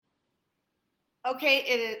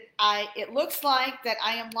Okay, it looks like that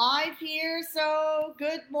I am live here. So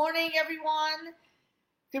good morning, everyone.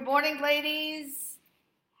 Good morning, ladies.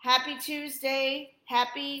 Happy Tuesday.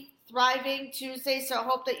 Happy thriving Tuesday. So I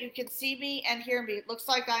hope that you can see me and hear me. It looks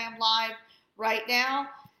like I am live right now.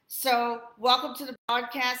 So welcome to the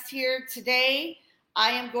broadcast here today. I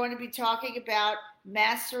am going to be talking about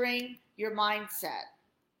mastering your mindset,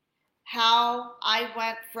 how I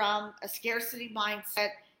went from a scarcity mindset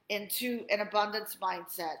into an abundance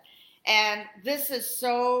mindset. And this is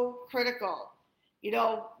so critical.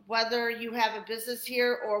 Whether you have a business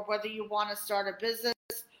here or whether you want to start a business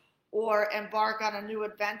or embark on a new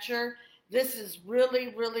adventure, this is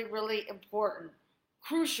really, really, really important.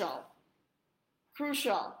 Crucial.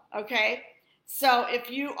 Crucial. Okay? So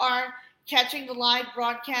if you are catching the live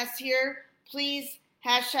broadcast here, please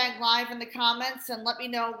hashtag live in the comments and let me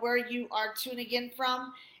know where you are tuning in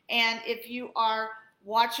from. And if you are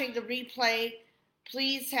watching the replay,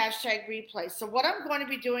 please hashtag replay. So what I'm going to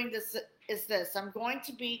be doing this. I'm going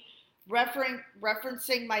to be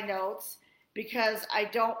referencing my notes because I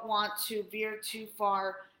don't want to veer too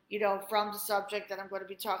far, from the subject that I'm going to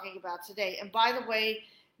be talking about today. And by the way,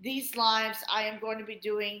 these lives I am going to be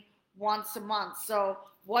doing once a month. So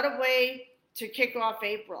what a way to kick off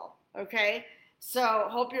April, okay? So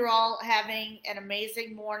hope you're all having an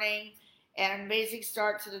amazing morning and an amazing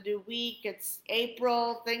start to the new week. It's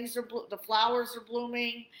April, the flowers are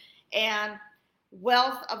blooming, and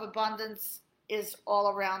wealth of abundance is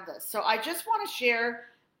all around us. So I just want to share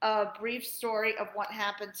a brief story of what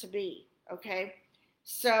happened to me, okay?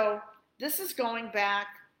 So this is going back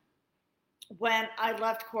when I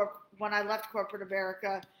left corporate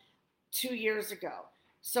America 2 years ago.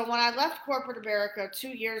 So when I left corporate America 2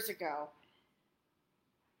 years ago,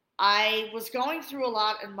 I was going through a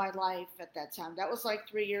lot in my life at that time. That was like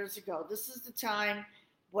 3 years ago. This is the time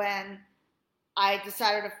when I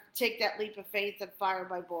decided to take that leap of faith and fire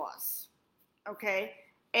my boss. Okay?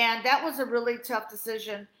 And that was a really tough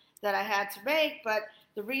decision that I had to make, but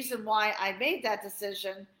the reason why I made that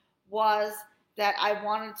decision was that I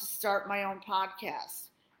wanted to start my own podcast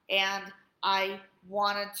and I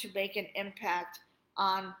wanted to make an impact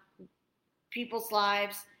on people's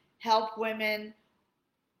lives, help women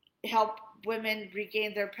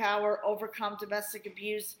regain their power, overcome domestic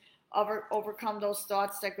abuse, overcome those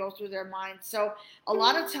thoughts that go through their mind. So a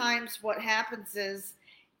lot of times what happens is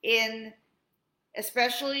in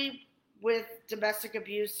especially with domestic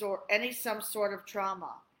abuse or some sort of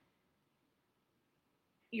trauma,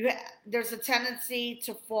 there's a tendency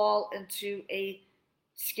to fall into a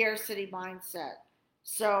scarcity mindset.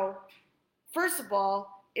 So, first of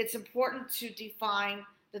all, it's important to define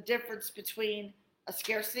the difference between a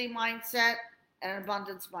scarcity mindset and an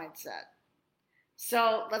abundance mindset.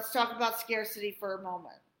 So, let's talk about scarcity for a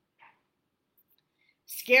moment.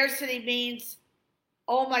 Scarcity means,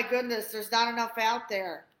 oh my goodness, there's not enough out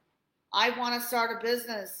there. I want to start a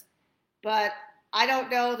business, but I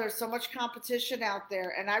don't know. There's so much competition out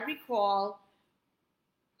there. And I recall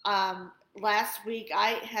last week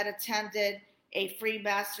I had attended a free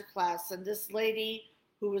masterclass, and this lady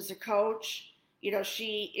who is a coach,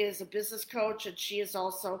 she is a business coach, and she's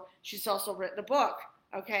also written a book,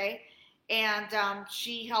 okay, and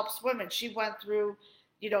she helps women. She went through,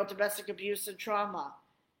 domestic abuse and trauma.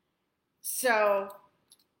 So,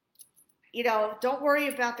 don't worry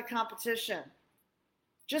about the competition.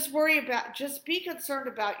 Just be concerned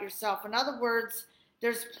about yourself. In other words,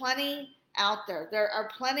 there's plenty out there. There are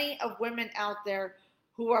plenty of women out there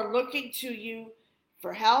who are looking to you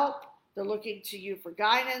for help. They're looking to you for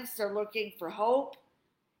guidance. They're looking for hope.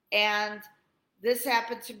 And this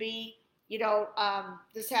happened to me,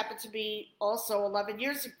 also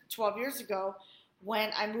 12 years ago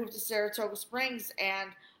when I moved to Saratoga Springs and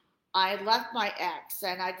I left my ex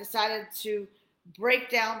and I decided to break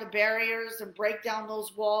down the barriers and break down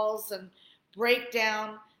those walls and break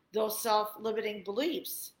down those self-limiting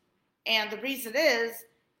beliefs. And the reason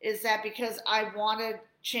is that because I wanted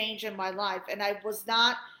change in my life and I was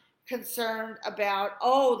not concerned about,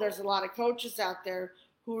 oh, there's a lot of coaches out there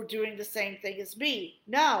who are doing the same thing as me.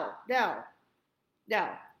 No, no, no.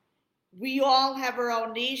 We all have our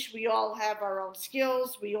own niche. We all have our own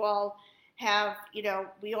skills. We all have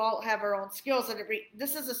our own skills. And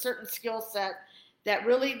this is a certain skill set that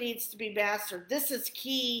really needs to be mastered. This is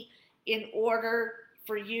key in order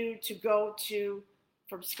for you to go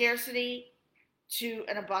from scarcity to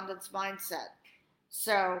an abundance mindset.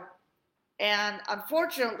 So, and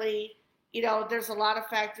unfortunately, there's a lot of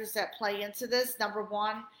factors that play into this. Number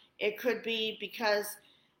one, it could be because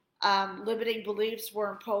limiting beliefs were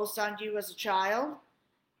imposed on you as a child,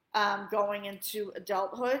 going into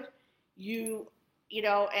adulthood.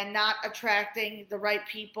 and not attracting the right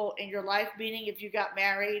people in your life, meaning if you got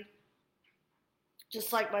married,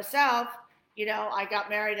 just like myself, I got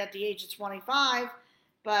married at the age of 25,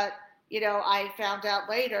 but, I found out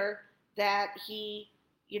later that he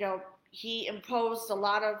imposed a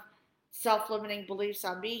lot of self-limiting beliefs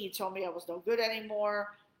on me. He told me I was no good anymore,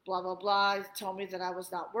 blah, blah, blah. He told me that I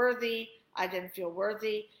was not worthy. I didn't feel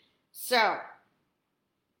worthy. So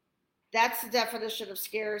that's the definition of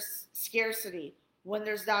scarcity, when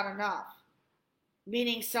there's not enough.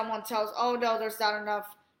 Meaning someone tells, oh no, there's not enough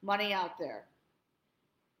money out there.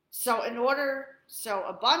 So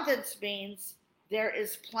abundance means there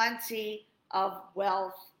is plenty of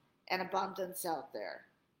wealth and abundance out there.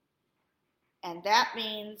 And that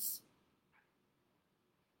means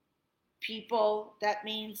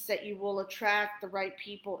that you will attract the right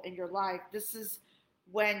people in your life. This is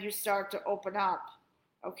when you start to open up,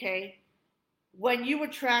 okay? When you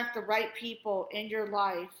attract the right people in your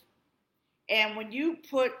life, and when you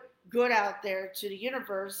put good out there to the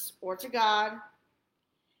universe or to God,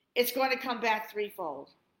 it's going to come back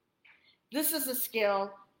threefold. This is a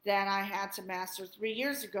skill that I had to master 3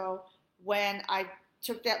 years ago when I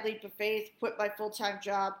took that leap of faith, quit my full-time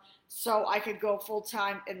job so I could go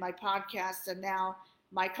full-time in my podcast and now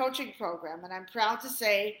my coaching program. And I'm proud to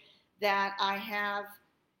say that I have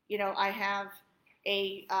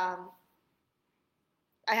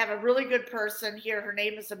a really good person here. Her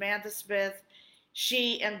name is Amanda Smith.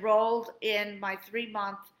 She enrolled in my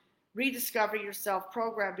 3-month Rediscover Yourself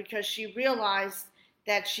program because she realized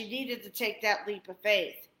that she needed to take that leap of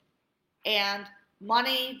faith. And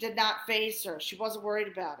money did not faze her. She wasn't worried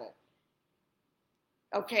about it.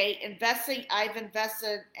 Okay, I've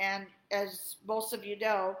invested, and as most of you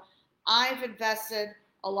know, I've invested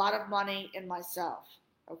a lot of money in myself,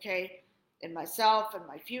 okay? In myself and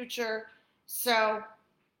my future. So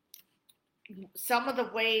some of the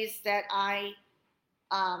ways I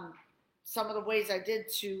did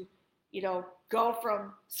to, go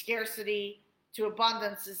from scarcity to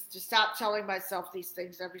abundance is to stop telling myself these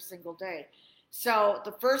things every single day. So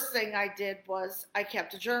the first thing I did was I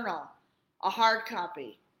kept a journal, a hard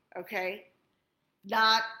copy, okay?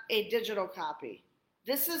 Not a digital copy.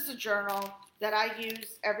 This is a journal that I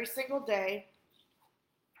use every single day.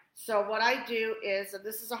 So what I do is, and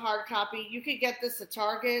this is a hard copy, you can get this at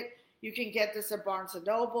Target, you can get this at Barnes &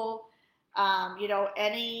 Noble,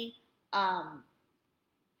 any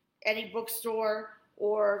bookstore,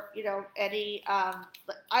 or,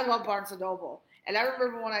 I love Barnes & Noble. And I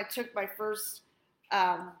remember when I took my first,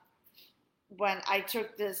 when I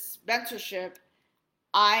took this mentorship,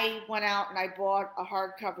 I went out and I bought a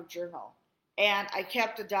hardcover journal. And I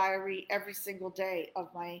kept a diary every single day of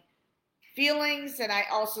my feelings, and I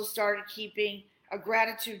also started keeping a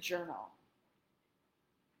gratitude journal.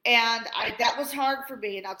 And that was hard for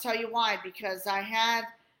me, and I'll tell you why, because I had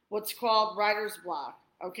what's called writer's block,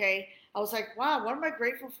 okay? I was like, wow, what am I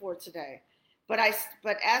grateful for today? But as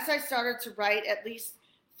I started to write at least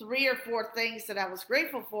 3 or 4 things that I was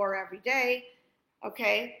grateful for every day,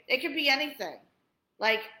 okay, it could be anything.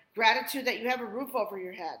 Like gratitude that you have a roof over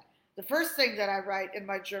your head. The first thing that I write in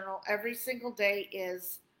my journal every single day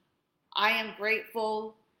is, I am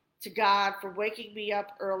grateful to God for waking me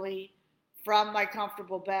up early from my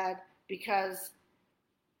comfortable bed, because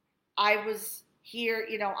I was here,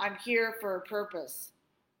 I'm here for a purpose.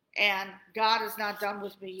 And God is not done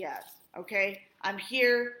with me yet, okay? I'm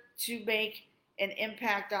here to make an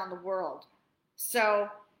impact on the world. So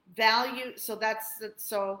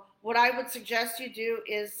what I would suggest you do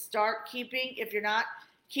is start keeping, if you're not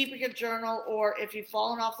keeping a journal, or if you've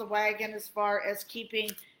fallen off the wagon as far as keeping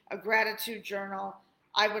a gratitude journal,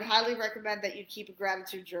 I would highly recommend that you keep a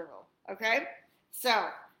gratitude journal, okay? So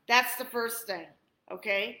that's the first thing,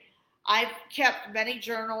 okay? I've kept many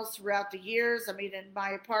journals throughout the years. I mean, in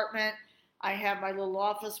my apartment, I have my little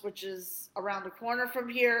office, which is around the corner from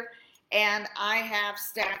here, and I have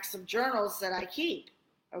stacks of journals that I keep,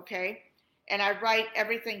 okay? And I write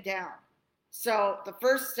everything down. So the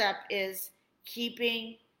first step is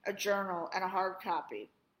keeping a journal and a hard copy.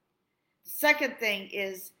 The second thing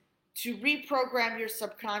is to reprogram your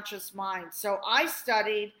subconscious mind. So I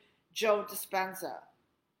studied Joe Dispenza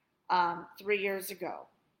 3 years ago.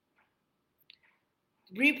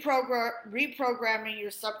 Reprogramming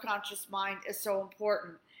your subconscious mind is so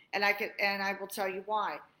important, and I will tell you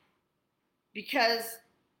why. Because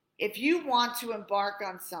if you want to embark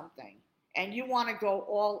on something and you want to go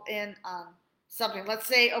all in on something, let's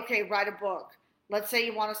say, okay, write a book. Let's say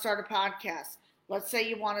you want to start a podcast. Let's say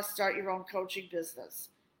you want to start your own coaching business.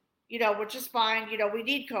 Which is fine. We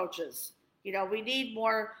need coaches. We need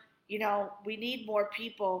more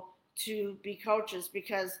people to be coaches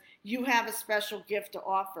because you have a special gift to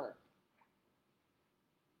offer.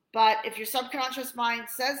 But if your subconscious mind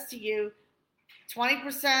says to you,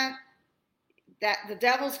 20%, that the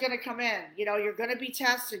devil's going to come in, you're going to be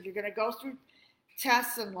tested. You're going to go through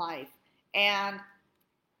tests in life. And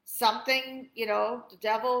something, the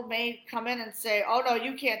devil may come in and say, oh, no,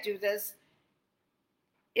 you can't do this.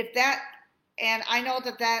 And I know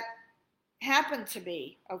that happened to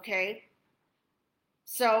me, okay?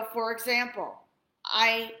 So, for example,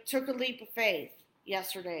 I took a leap of faith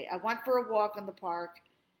yesterday. I went for a walk in the park,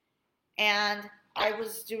 and I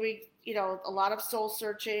was doing, a lot of soul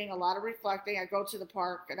searching, a lot of reflecting. I go to the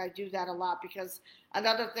park, and I do that a lot because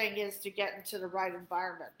another thing is to get into the right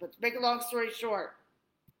environment. But to make a long story short,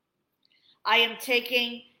 I am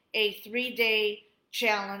taking a 3-day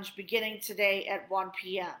challenge beginning today at 1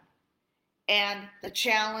 p.m. And the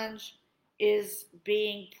challenge is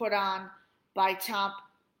being put on by top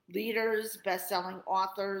leaders, best-selling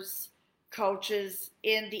authors, coaches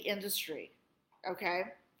in the industry, okay?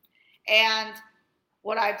 And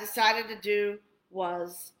what I've decided to do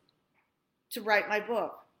was to write my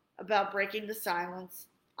book about breaking the silence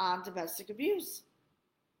on domestic abuse.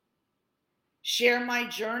 Share my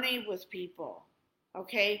journey with people,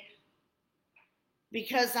 okay?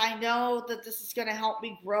 Because I know that this is going to help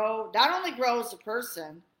me grow, not only grow as a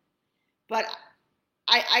person, but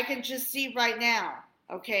I can just see right now,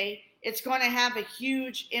 okay? It's going to have a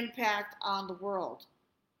huge impact on the world.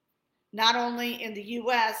 Not only in the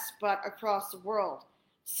U.S., but across the world.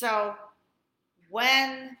 So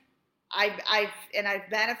when I've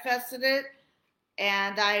manifested it,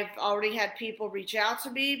 and I've already had people reach out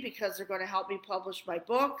to me because they're going to help me publish my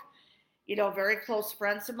book. Very close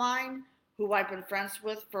friends of mine who I've been friends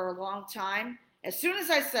with for a long time. As soon as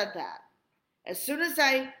I said that, as soon as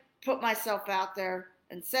I put myself out there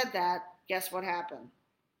and said that, guess what happened?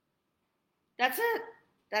 That's it.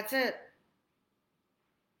 That's it.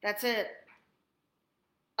 That's it.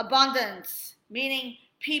 Abundance, meaning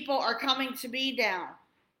people are coming to me now.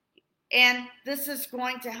 And this is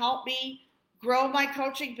going to help me grow my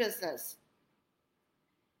coaching business.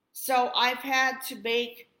 So I've had to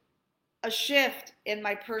make a shift in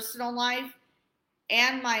my personal life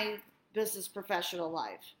and my business professional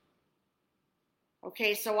life.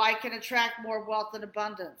 Okay, so I can attract more wealth and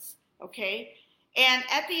abundance. Okay, and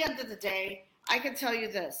at the end of the day, I can tell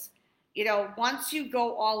you this. Once you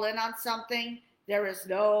go all in on something, there is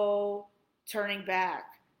no turning back,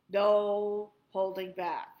 no holding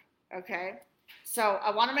back. Okay, so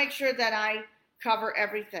I want to make sure that I cover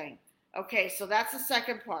everything. Okay, so that's the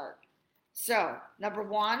second part. So number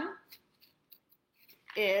 1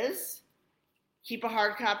 is keep a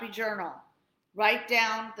hard copy journal. Write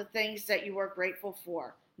down the things that you are grateful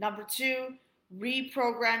for. Number 2,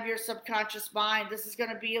 reprogram your subconscious mind. This is going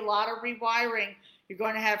to be a lot of rewiring. You're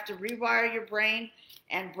going to have to rewire your brain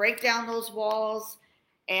and break down those walls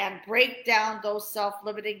and break down those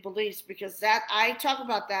self-limiting beliefs, because that I talk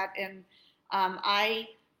about that in my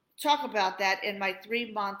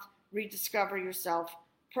 3-month Rediscover Yourself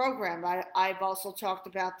program. I've also talked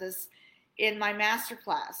about this in my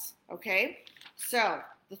masterclass. Okay, so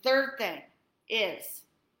the third thing is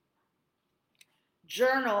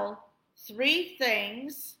journal 3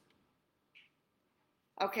 things.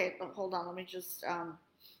 Okay, hold on. Let me just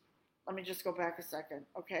go back a second.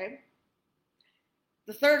 Okay.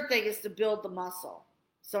 The third thing is to build the muscle.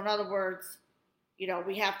 So in other words,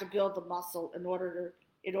 we have to build the muscle in order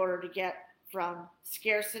to get from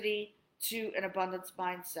scarcity to an abundance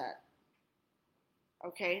mindset.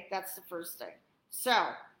 Okay, that's the first thing. So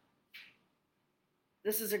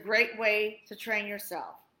this is a great way to train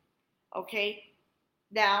yourself. Okay,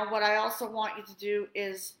 now what I also want you to do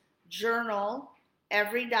is journal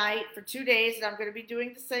every night for 2 days, and I'm going to be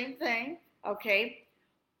doing the same thing. Okay,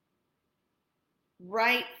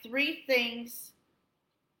 write 3 things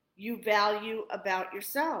you value about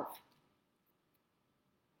yourself,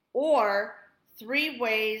 or 3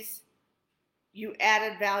 ways you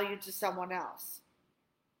added value to someone else.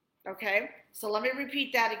 Okay, so let me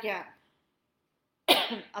repeat that again.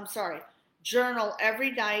 I'm sorry. Journal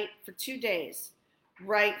every night for 2 days.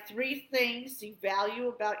 Write 3 things you value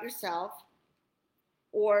about yourself,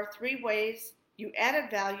 or 3 ways you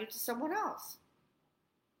added value to someone else.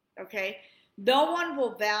 Okay? No one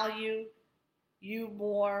will value you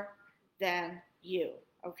more than you.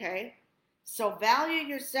 Okay? So value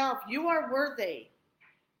yourself. You are worthy.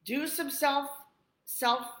 Do some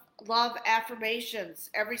self-love affirmations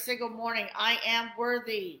every single morning. I am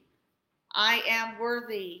worthy. I am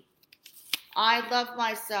worthy. I love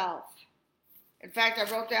myself. In fact, I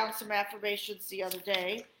wrote down some affirmations the other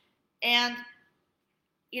day, and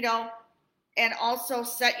you know, and also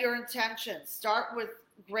set your intentions. Start with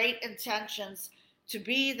great intentions to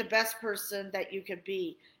be the best person that you can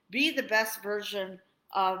be. Be the best version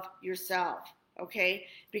of yourself, okay?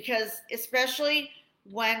 Because especially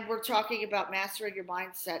when we're talking about mastering your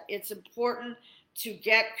mindset, it's important to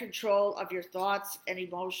get control of your thoughts and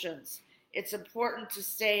emotions. It's important to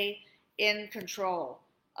stay in control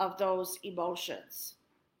of those emotions,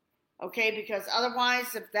 okay? Because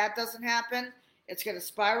otherwise, if that doesn't happen, it's going to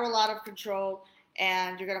spiral out of control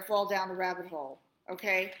and you're going to fall down the rabbit hole,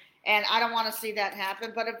 okay? And I don't want to see that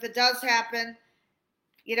happen. But if it does happen,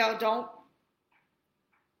 don't,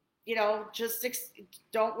 just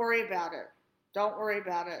don't worry about it. Don't worry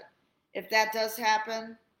about it. If that does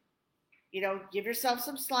happen, give yourself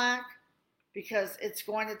some slack because it's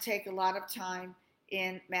going to take a lot of time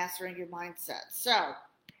in mastering your mindset. So,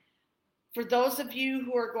 for those of you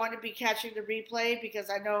who are going to be catching the replay, because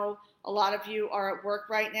I know a lot of you are at work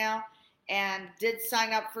right now and did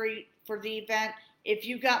sign up for the event, if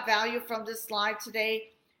you got value from this live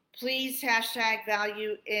today, please hashtag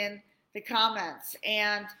value in the comments.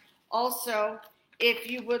 And also, if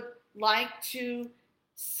you would like to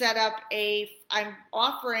set up I'm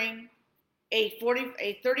offering a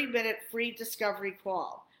 30-minute free discovery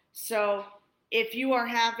call. So if you are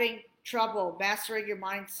having trouble mastering your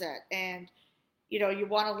mindset and you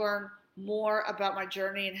want to learn more about my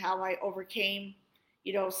journey and how I overcame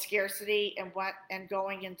scarcity and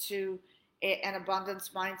going into an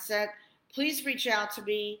abundance mindset, please reach out to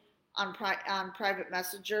me on private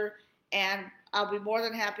messenger and I'll be more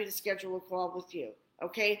than happy to schedule a call with you,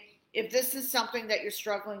 okay? If this is something that you're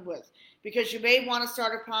struggling with, because you may want to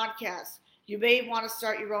start a podcast, you may want to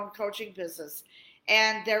start your own coaching business,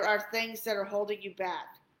 and there are things that are holding you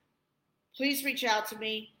back, please reach out to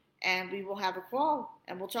me and we will have a call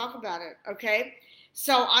and we'll talk about it, okay?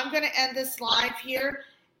 So I'm going to end this live here,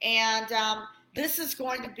 and this is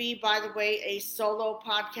going to be, by the way, a solo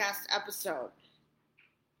podcast episode.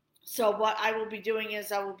 So what I will be doing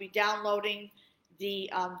is I will be downloading the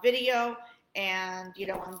video, and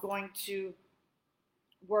I'm going to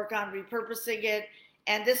work on repurposing it,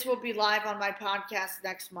 and this will be live on my podcast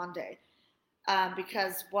next Monday,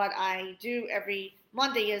 because what I do every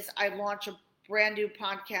Monday is I launch a brand new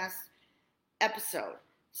podcast episode.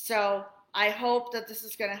 So I hope that this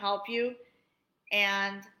is going to help you,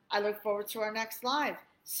 and I look forward to our next live.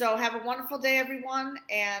 So have a wonderful day, everyone,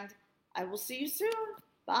 and I will see you soon.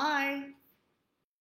 Bye.